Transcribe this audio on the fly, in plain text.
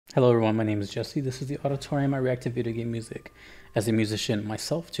Hello everyone, my name is Jesse. This is the Auditorium. I react to video game music. As a musician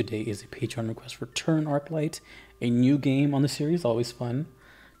myself, today is a Patreon request for Turn Arclight, a new game on the series, always fun.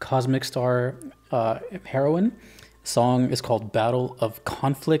 Cosmic Star Heroine. Song is called Battle of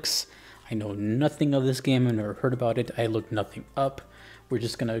Conflicts. I know nothing of this game, I've never heard about it. I looked nothing up. We're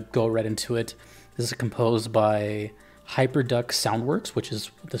just gonna go right into it. This is composed by Hyperduck Soundworks, which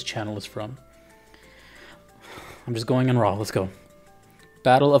is what this channel is from. I'm just going in raw, let's go.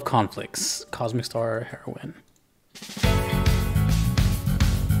 Battle of Conflicts, Cosmic Star Heroine.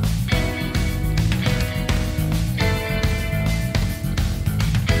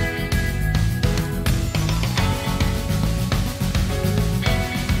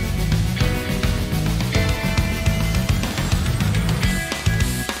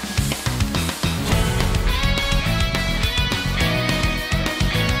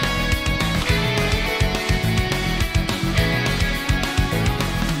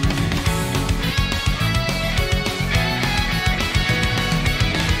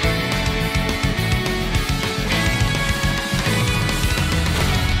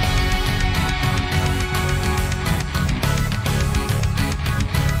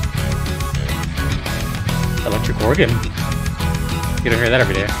 Electric organ. You don't hear that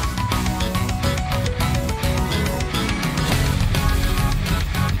every day.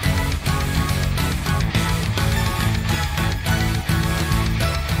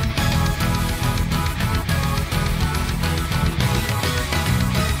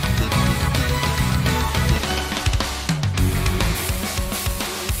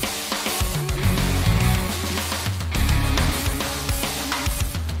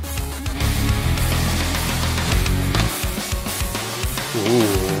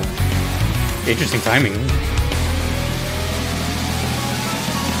 Ooh, interesting timing.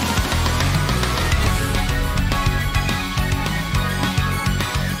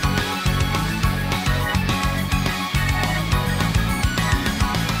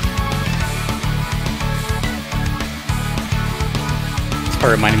 This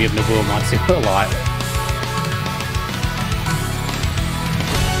part reminded me of Nobuo Matsu a lot.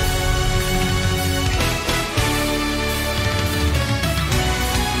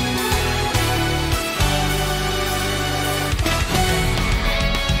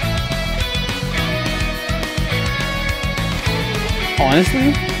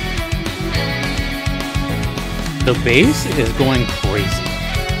 Honestly, the bass is going crazy.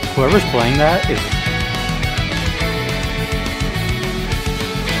 Whoever's playing that is...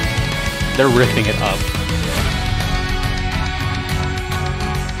 they're riffing it up.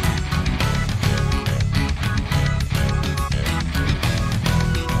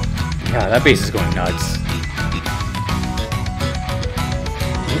 Yeah, that bass is going nuts.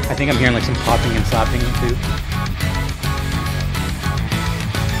 I think I'm hearing like some popping and slapping too.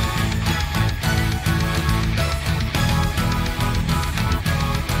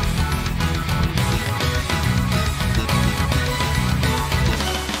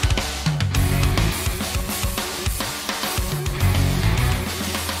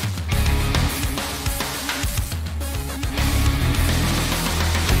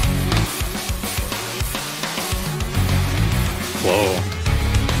 Whoa.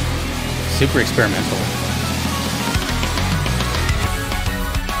 Super experimental.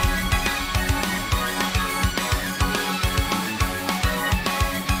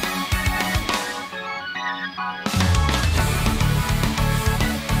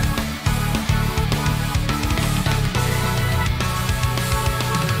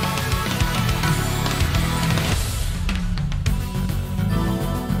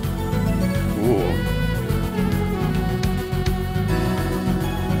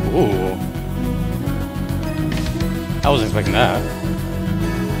 Ooh. I wasn't expecting that.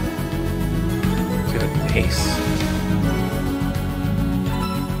 Let's get a pace.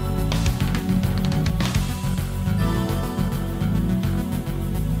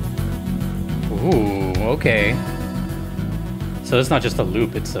 Ooh, okay. So it's not just a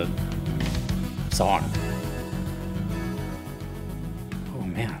loop, it's a song. Oh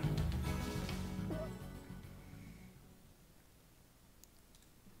man.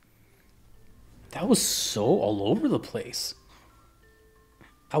 That was so all over the place.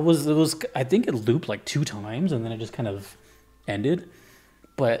 I think it looped like 2 times and then it just kind of ended.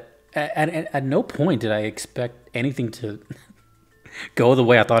 But at no point did I expect anything to go the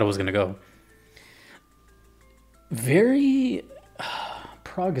way I thought it was going to go. Very...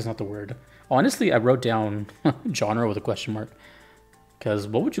 prog is not the word. Honestly, I wrote down genre with a question mark. Because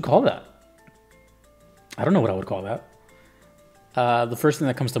what would you call that? I don't know what I would call that. The first thing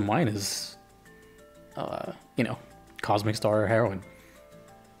that comes to mind is... you know, Cosmic Star Heroine.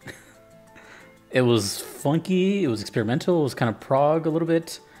 It was funky, it was experimental, it was kind of prog a little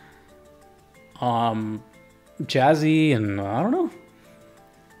bit, jazzy, and I don't know.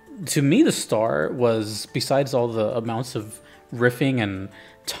 To me, the star was, besides all the amounts of riffing and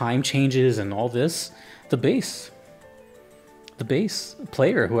time changes and all this, the bass. The bass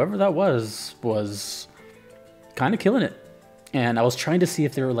player, whoever that was kind of killing it. And I was trying to see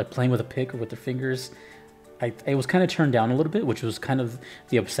if they were like playing with a pick or with their fingers. It was kind of turned down a little bit, which was kind of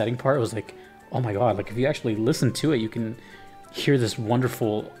the upsetting part. It was like, oh my god, like if you actually listen to it, you can hear this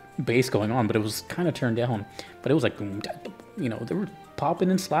wonderful bass going on, but it was kind of turned down. But it was like, you know, they were popping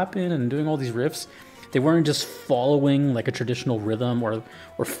and slapping and doing all these riffs. They weren't just following like a traditional rhythm or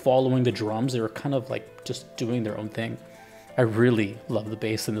following the drums. They were kind of like just doing their own thing. I really love the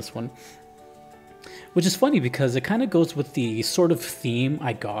bass in this one. Which is funny because it kind of goes with the sort of theme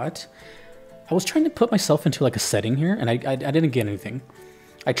I got. I was trying to put myself into like a setting here, and I didn't get anything.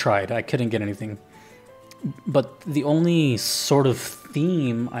 I tried, I couldn't get anything. But the only sort of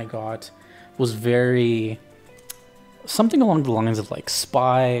theme I got was very... something along the lines of like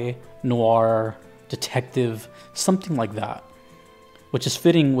spy, noir, detective, something like that. Which is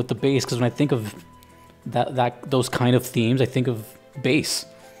fitting with the bass, because when I think of those kind of themes, I think of bass.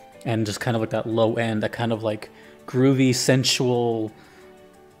 And just kind of like that low end, that kind of like groovy, sensual,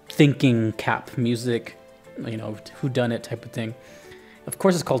 thinking cap music, you know, whodunit type of thing. Of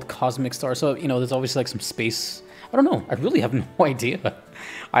course, it's called Cosmic Star, so, you know, there's obviously like some space. I don't know. I really have no idea.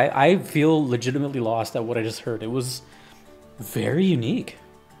 I feel legitimately lost at what I just heard. It was very unique.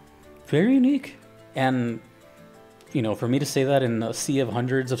 Very unique. And, you know, for me to say that in a sea of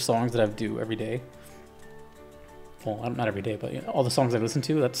hundreds of songs that I do every day, well, not every day, but you know, all the songs I listen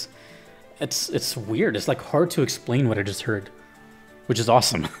to, it's weird. It's like hard to explain what I just heard, which is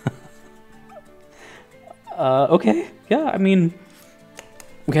awesome. Okay, yeah, I mean,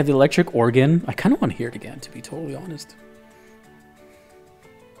 we had the electric organ. I kind of want to hear it again, to be totally honest.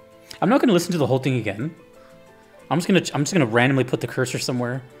 I'm not going to listen to the whole thing again. I'm just gonna randomly put the cursor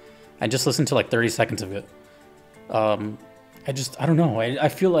somewhere and just listen to like 30 seconds of it. I don't know. I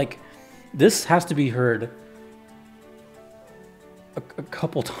feel like this has to be heard a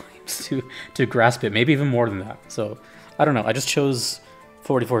couple times to grasp it, maybe even more than that. So I don't know. I just chose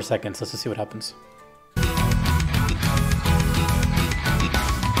 44 seconds. Let's just see what happens.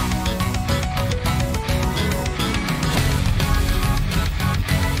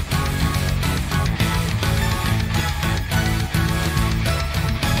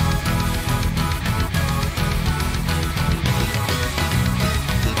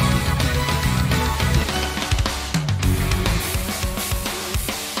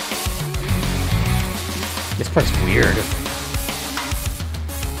 This part's weird.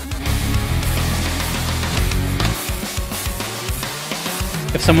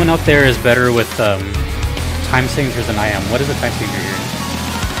 If someone out there is better with time signatures than I am, what is a time signature here?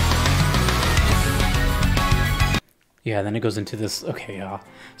 Yeah, then it goes into this. Okay, yeah.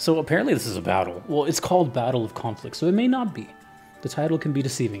 So apparently this is a battle. Well, it's called Battle of Conflict, so it may not be. The title can be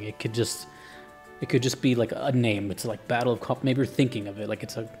deceiving. It could just be like a name. It's like Battle of Conflict. Maybe you're thinking of it like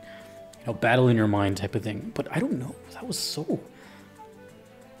it's a, you know, battle in your mind type of thing. But I don't know. That was so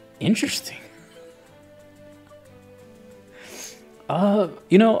interesting.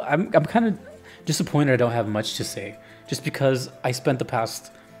 You know, I'm kind of disappointed I don't have much to say, just because I spent the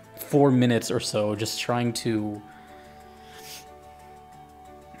past 4 minutes or so just trying to...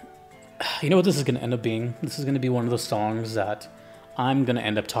 You know what this is going to end up being? This is going to be one of those songs that I'm going to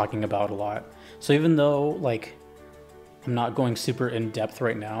end up talking about a lot. So even though, like, I'm not going super in-depth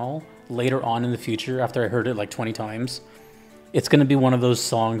right now, later on in the future, after I heard it like 20 times, it's going to be one of those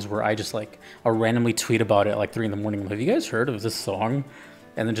songs where I just like, I'll randomly tweet about it at like 3 in the morning. Have you guys heard of this song?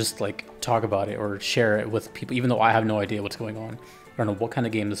 And then just like talk about it or share it with people, even though I have no idea what's going on. I don't know what kind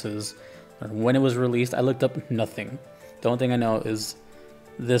of game this is. I don't know when it was released. I looked up nothing. The only thing I know is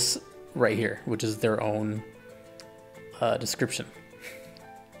this right here, which is their own description.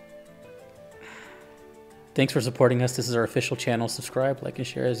 Thanks for supporting us. This is our official channel. Subscribe, like, and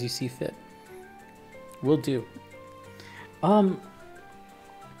share as you see fit. Will do.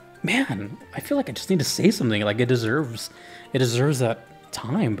 Man, I feel like I just need to say something. Like, it deserves that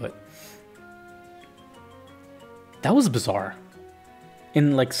time, but that was bizarre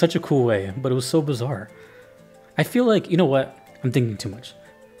in like such a cool way, but it was so bizarre. I feel like, you know what? I'm thinking too much.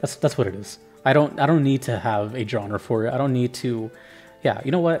 That's what it is. I don't need to have a genre for it. I don't need to. Yeah,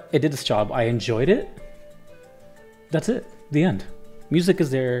 you know what? It did its job. I enjoyed it. That's it. The end. Music is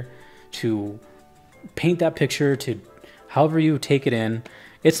there to paint that picture, to however you take it in.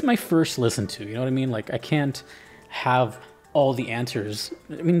 It's my first listen to, you know what I mean? Like, I can't have all the answers.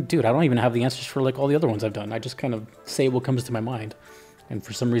 I mean, dude, I don't even have the answers for like all the other ones I've done. I just kind of say what comes to my mind, and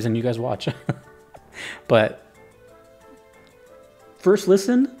for some reason, you guys watch. But first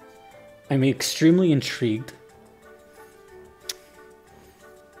listen, I'm extremely intrigued,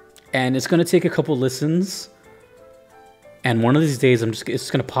 and it's gonna take a couple listens. And one of these days,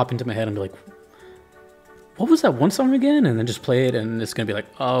 it's gonna pop into my head and be like, "What was that one song again?" And then just play it, and it's gonna be like,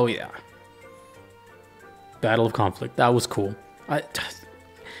 "Oh yeah, Battle of Conflict. That was cool." I'm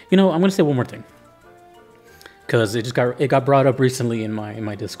gonna say one more thing because it got brought up recently in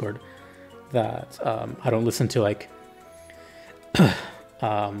my Discord that I don't listen to like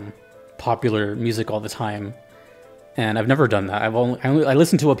popular music all the time, and I've never done that. I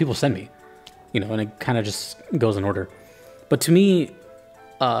listen to what people send me, and it kind of just goes in order. But to me,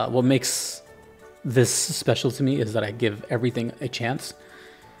 what makes this special to me is that I give everything a chance.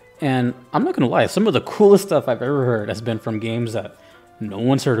 And I'm not gonna lie, some of the coolest stuff I've ever heard has been from games that no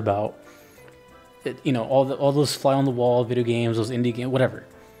one's heard about. All those fly on the wall video games, those indie games, whatever.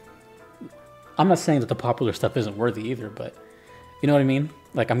 I'm not saying that the popular stuff isn't worthy either, but you know what I mean?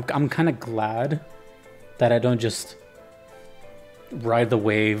 Like I'm kind of glad that I don't just ride the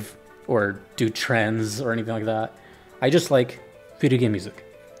wave or do trends or anything like that. I just like video game music.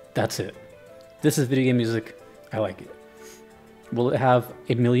 That's it. This is video game music. I like it. Will it have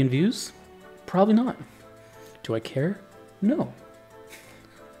 1 million views? Probably not. Do I care? No.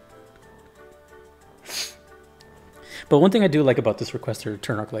 But one thing I do like about this request to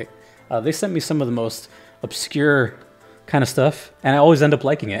return ArcLight, they sent me some of the most obscure kind of stuff, and I always end up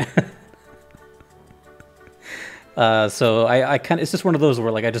liking it. So I kind of, it's just one of those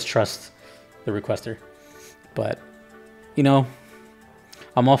where like I just trust the requester. But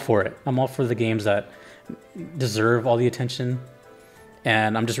I'm all for it. I'm all for the games that deserve all the attention,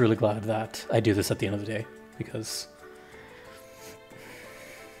 and I'm just really glad that I do this at the end of the day, because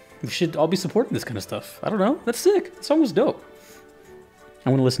we should all be supporting this kind of stuff. I don't know. That's sick. The song was dope.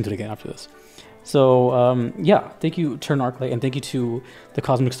 I'm going to listen to it again after this. So, yeah, thank you, Turn ArcLight, and thank you to the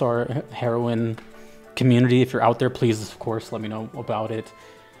Cosmic Star Heroine community. If you're out there, please, of course, let me know about it.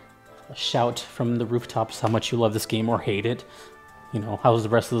 Shout from the rooftops how much you love this game or hate it. How's the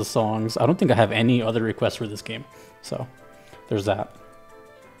rest of the songs? I don't think I have any other requests for this game. So, there's that.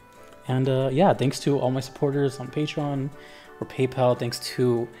 And, yeah, thanks to all my supporters on Patreon or PayPal. Thanks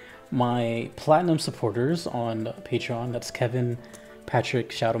to my platinum supporters on Patreon. That's Kevin,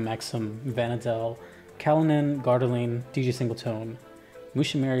 Patrick, Shadow Maxim, Vanadel, Kalanen, Gardeline, DJ Singletone,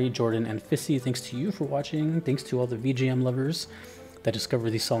 Musha Mary, Jordan, and Fissy. Thanks to you for watching. Thanks to all the VGM lovers that discover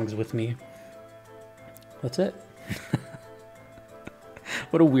these songs with me. That's it.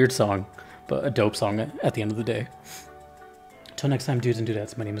 What a weird song, but a dope song at the end of the day. Until next time, dudes and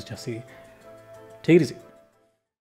dudettes, my name is Jesse. Take it easy.